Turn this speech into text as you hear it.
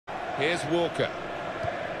Here's Walker.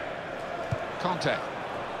 Conte.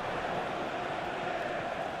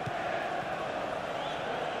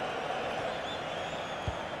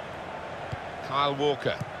 Kyle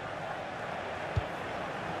Walker.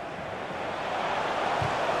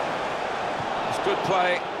 It's good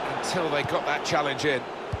play until they got that challenge in.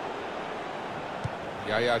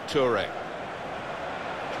 Yaya Toure.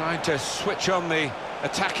 Trying to switch on the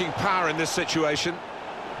attacking power in this situation.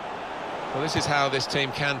 Well, this is how this team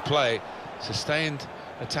can play. Sustained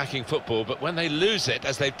attacking football, but when they lose it,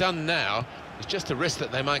 as they've done now, it's just a risk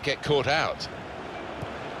that they might get caught out.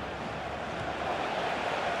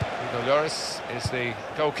 Hugo Lloris is the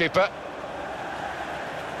goalkeeper.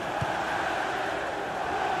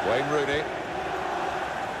 Wayne Rooney.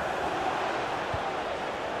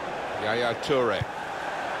 Yaya Toure.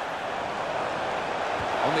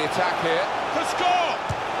 On the attack here. To score!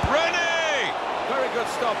 Rooney! Very good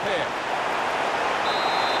stop here.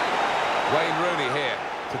 Wayne Rooney here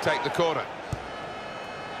to take the corner.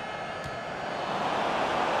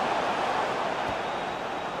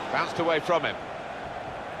 Bounced away from him.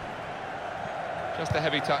 Just a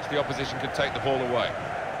heavy touch, the opposition could take the ball away.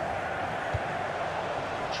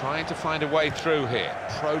 Trying to find a way through here,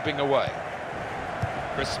 probing away.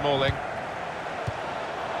 Chris Smalling.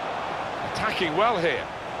 Attacking well here.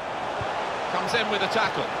 Comes in with a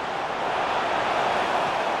tackle.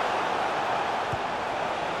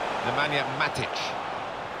 Nemanja Matic.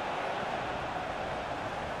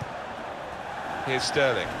 Here's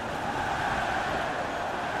Sterling.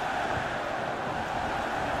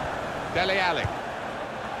 Dele Alli.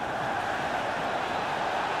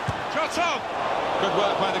 Shot on! Good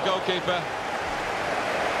work by the goalkeeper.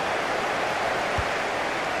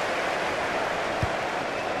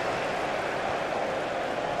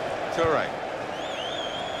 Toure.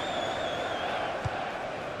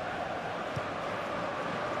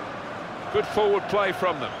 Good forward play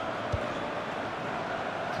from them.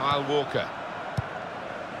 Kyle Walker.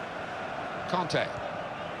 Conte.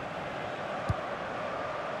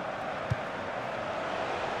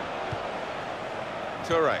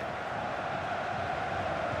 Toure.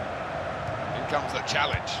 In comes the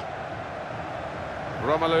challenge.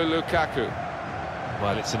 Romelu Lukaku.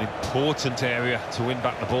 Well, it's an important area to win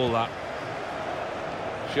back the ball, that.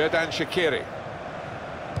 Xherdan Shaqiri.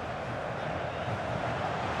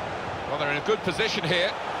 Well, they're in a good position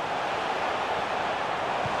here.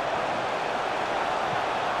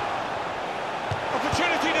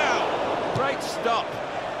 Opportunity now. Great stop.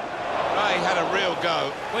 He had a real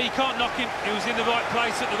go. Well, you can't knock him. He was in the right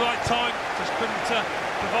place at the right time. Just couldn't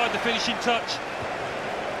provide the finishing touch.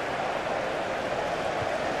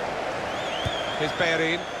 Here's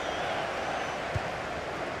Bellerin.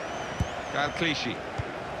 Gael Clichy.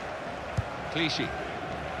 Clichy.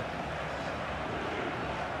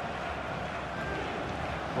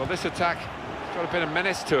 Well, this attack has got a bit of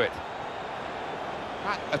menace to it.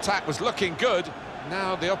 That attack was looking good.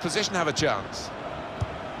 Now the opposition have a chance.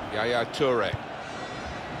 Yaya Toure.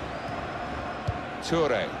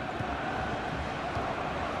 Toure.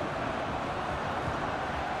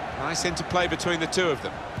 Nice interplay between the two of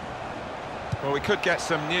them. Well, we could get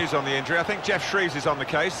some news on the injury. I think Jeff Shreeves is on the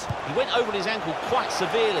case. He went over his ankle quite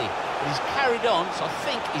severely, but he's carried on, so I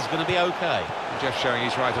think he's going to be OK. Jeff showing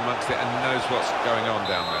he's right amongst it and knows what's going on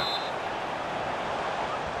down there.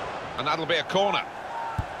 And that'll be a corner.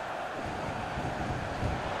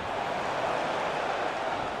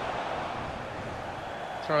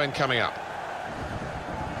 Throw-in coming up.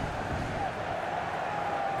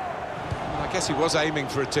 Well, I guess he was aiming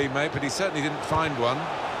for a teammate, but he certainly didn't find one.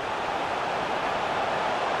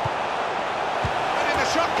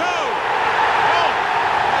 Shot go! Oh!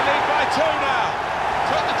 They lead by 2 now.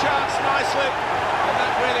 Took the chance nicely, and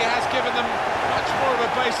that really has given them much more of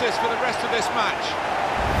a basis for the rest of this match.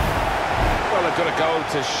 Well, they've got a goal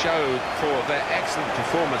to show for their excellent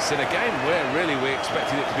performance in a game where really we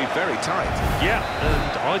expected it to be very tight. Yeah,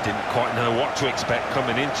 and I didn't quite know what to expect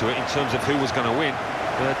coming into it in terms of who was going to win,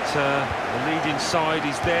 but the leading side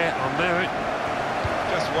is there on merit.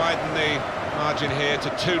 Just widen the margin here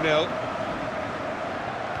to 2-0.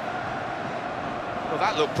 Well,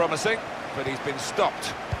 that looked promising, but he's been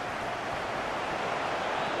stopped.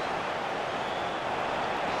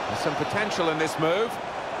 There's some potential in this move.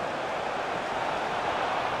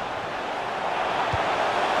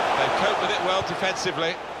 They've coped with it well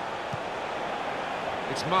defensively.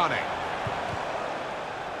 It's Mane.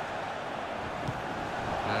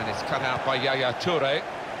 And it's cut out by Yaya Toure.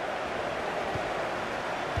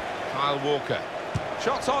 Kyle Walker.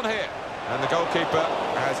 Shots on here. And the goalkeeper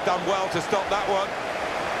has done well to stop that one.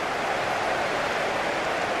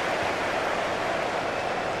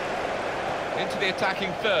 into the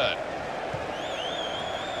attacking third.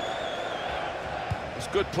 It was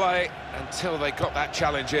good play until they got that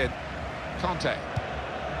challenge in. Conte.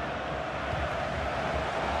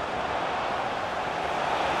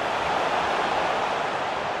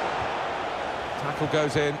 Tackle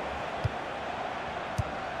goes in.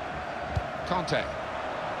 Conte.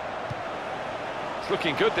 It's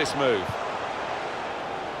looking good, this move.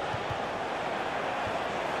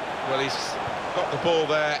 Well, he's got the ball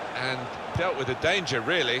there and dealt with the danger,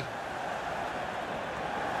 really.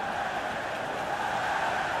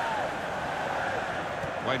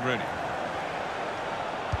 Wayne Rooney.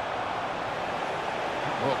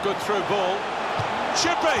 Oh, good through ball.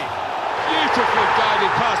 Should be! Beautifully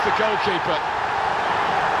guided past the goalkeeper.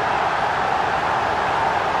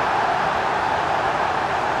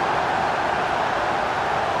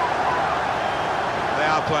 They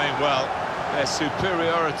are playing well. Their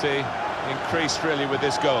superiority increased really with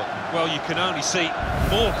this goal. Well, you can only see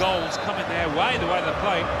more goals coming their way, the way they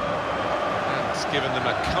play. That's given them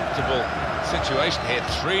a comfortable situation here.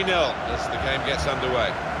 3-0 as the game gets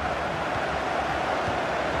underway.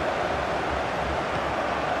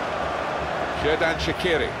 Xherdan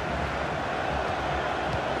Shaqiri.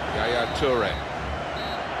 Yaya Toure.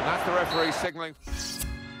 And that's the referee signalling.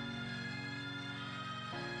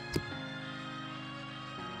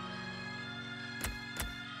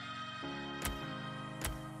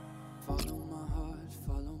 Follow my heart,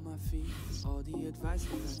 follow my feet, all the advice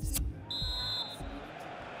that I take.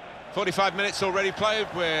 45 minutes already played.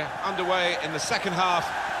 We're underway in the second half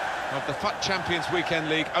of the FUT Champions Weekend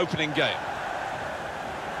League opening game.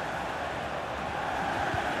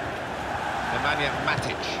 Nemanja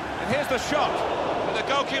Matic. And here's the shot. And the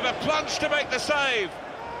goalkeeper plunged to make the save.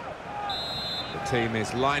 The team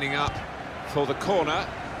is lining up for the corner.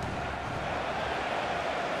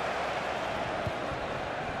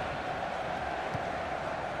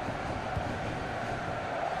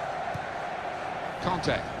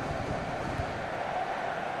 Conte.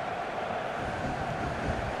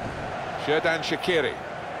 Xherdan Shaqiri.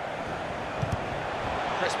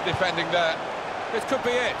 Crisp defending there. This could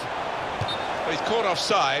be it. But he's caught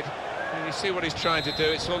offside. And you see what he's trying to do.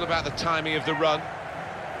 It's all about the timing of the run.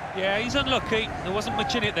 Yeah, he's unlucky. There wasn't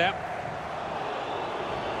much in it there.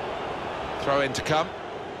 Throw in to come.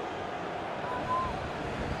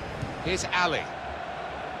 Here's Ali.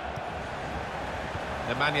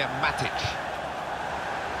 Nemanja Matic.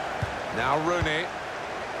 Now Rooney.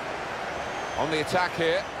 On the attack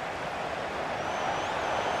here.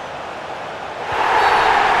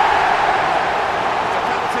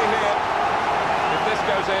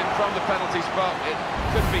 Goes in from the penalty spot. It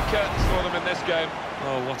could be curtains for them in this game.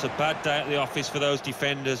 Oh, what a bad day at the office for those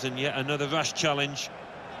defenders, and yet another rash challenge.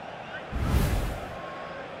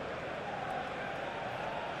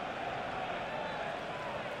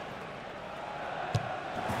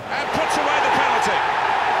 And puts away the penalty.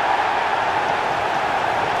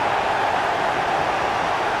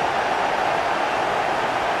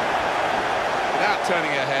 Without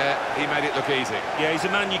turning a hair, he made it look easy. Yeah, he's a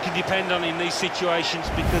man you can depend on in these situations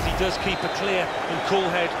because he does keep a clear and cool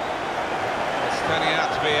head. It's turning out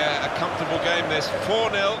to be a comfortable game, this.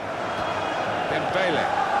 4-0. Dembele.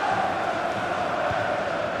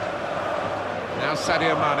 Now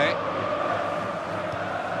Sadio Mane.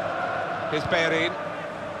 Here's Bellerin.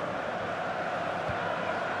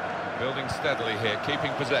 Building steadily here,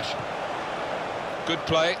 keeping possession. Good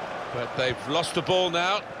play, but they've lost the ball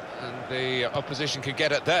now, and the opposition can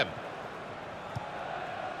get at them.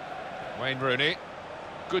 Wayne Rooney,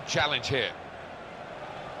 good challenge here.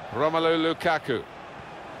 Romelu Lukaku.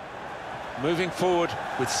 Moving forward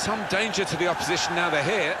with some danger to the opposition now they're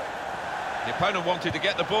here. The opponent wanted to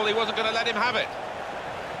get the ball, he wasn't going to let him have it.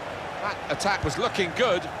 That attack was looking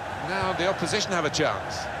good, now the opposition have a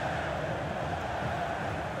chance.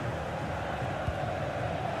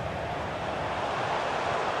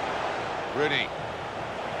 Rooney.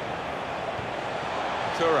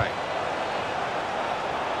 Toure.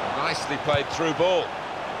 Nicely played through ball.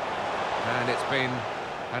 And it's been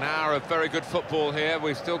an hour of very good football here.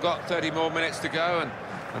 We've still got 30 more minutes to go, and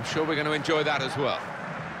I'm sure we're going to enjoy that as well.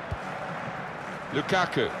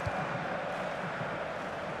 Lukaku.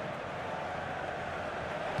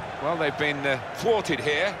 Well, they've been thwarted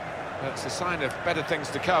here. That's a sign of better things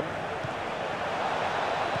to come.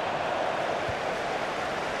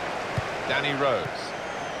 Danny Rose.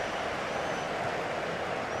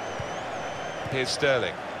 Here's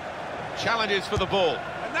Sterling. Challenges for the ball.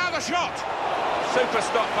 And now the shot! Super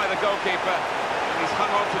stop by the goalkeeper. And he's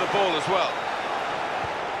hung on to the ball as well.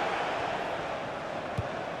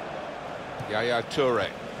 Yaya Toure.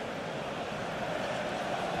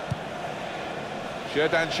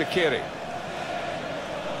 Xherdan Shaqiri.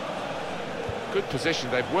 Good position.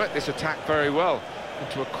 They've worked this attack very well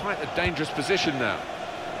into quite a dangerous position now.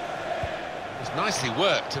 It's nicely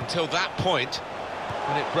worked until that point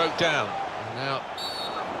when it broke down. And now,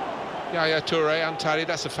 Yaya Toure untidy.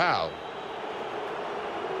 That's a foul.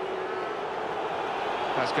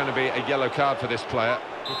 That's going to be a yellow card for this player.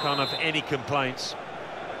 You can't have any complaints.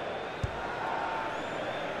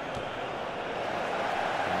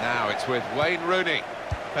 And now it's with Wayne Rooney.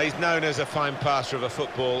 He's known as a fine passer of a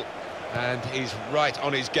football, and he's right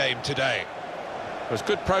on his game today. There's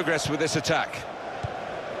good progress with this attack.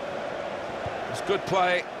 It was good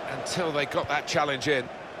play until they got that challenge in.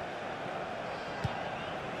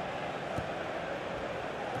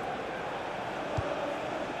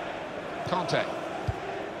 Conte.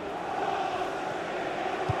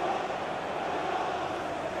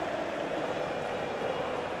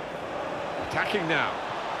 Attacking now.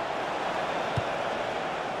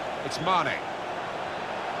 It's Mane.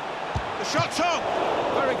 The shot's on!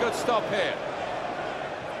 Very good stop here.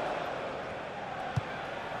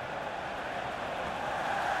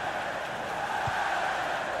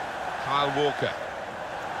 Kyle Walker.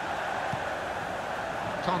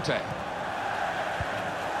 Conte.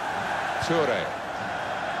 Toure.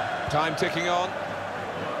 Time ticking on.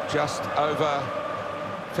 Just over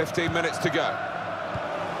 15 minutes to go.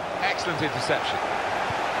 Excellent interception.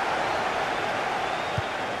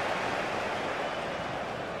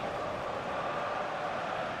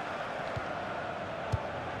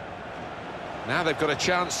 Now they've got a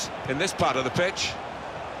chance in this part of the pitch.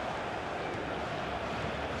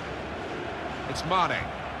 It's Mane.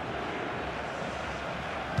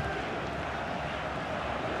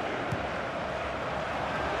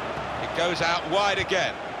 It goes out wide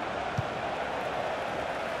again.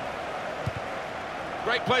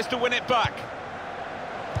 Great place to win it back.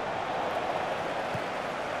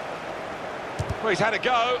 Well, he's had a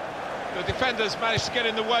go. The defenders managed to get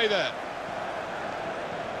in the way there.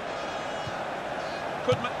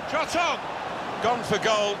 Shot on! Gone for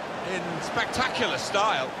goal in spectacular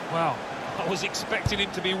style. Well, I was expecting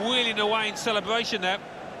him to be wheeling away in celebration there.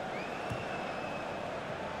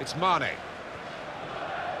 It's Mane.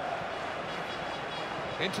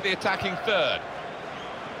 Into the attacking third.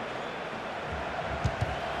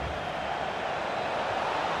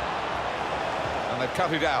 And they've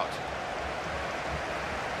cut it out.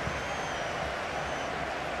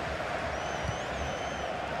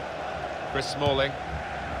 Chris Smalling.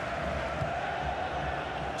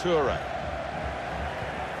 Toure.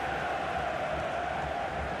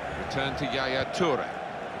 Return to Yaya Toure.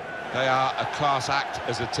 They are a class act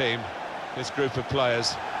as a team, this group of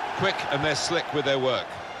players. Quick and they're slick with their work.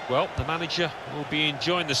 Well, the manager will be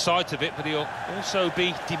enjoying the sight of it, but he'll also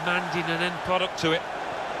be demanding an end product to it.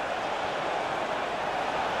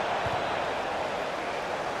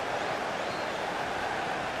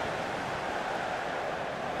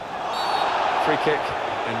 Free kick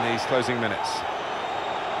in these closing minutes.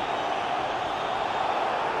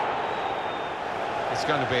 It's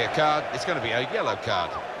going to be a card, it's going to be a yellow card.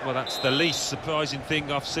 Well, that's the least surprising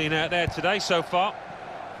thing I've seen out there today so far.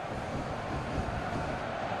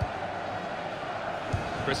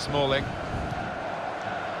 Chris Smalling.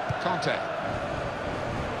 Conte.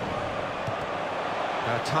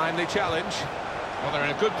 A timely challenge. Well, they're in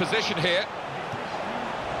a good position here.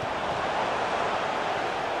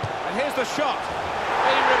 And here's the shot.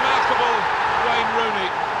 The remarkable Wayne Rooney,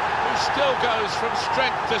 who still goes from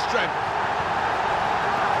strength to strength.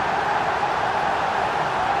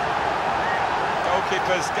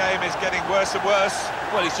 Goalkeeper's game is getting worse and worse.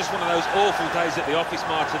 Well, it's just one of those awful days at the office,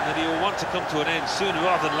 Martin, that he'll want to come to an end sooner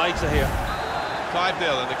rather than later here.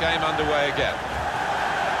 5-0 and the game underway again.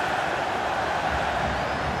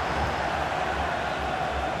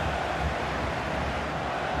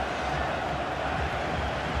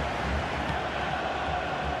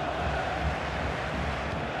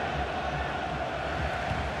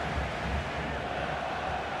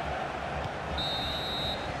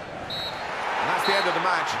 That's the end of the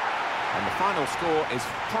match, and the final score is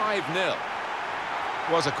 5-0.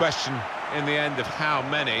 Was a question in the end of how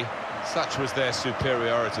many. Such was their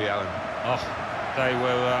superiority, Alan. Oh, they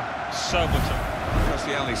were so much...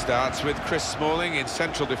 Koscielny starts with Chris Smalling in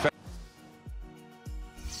central defence.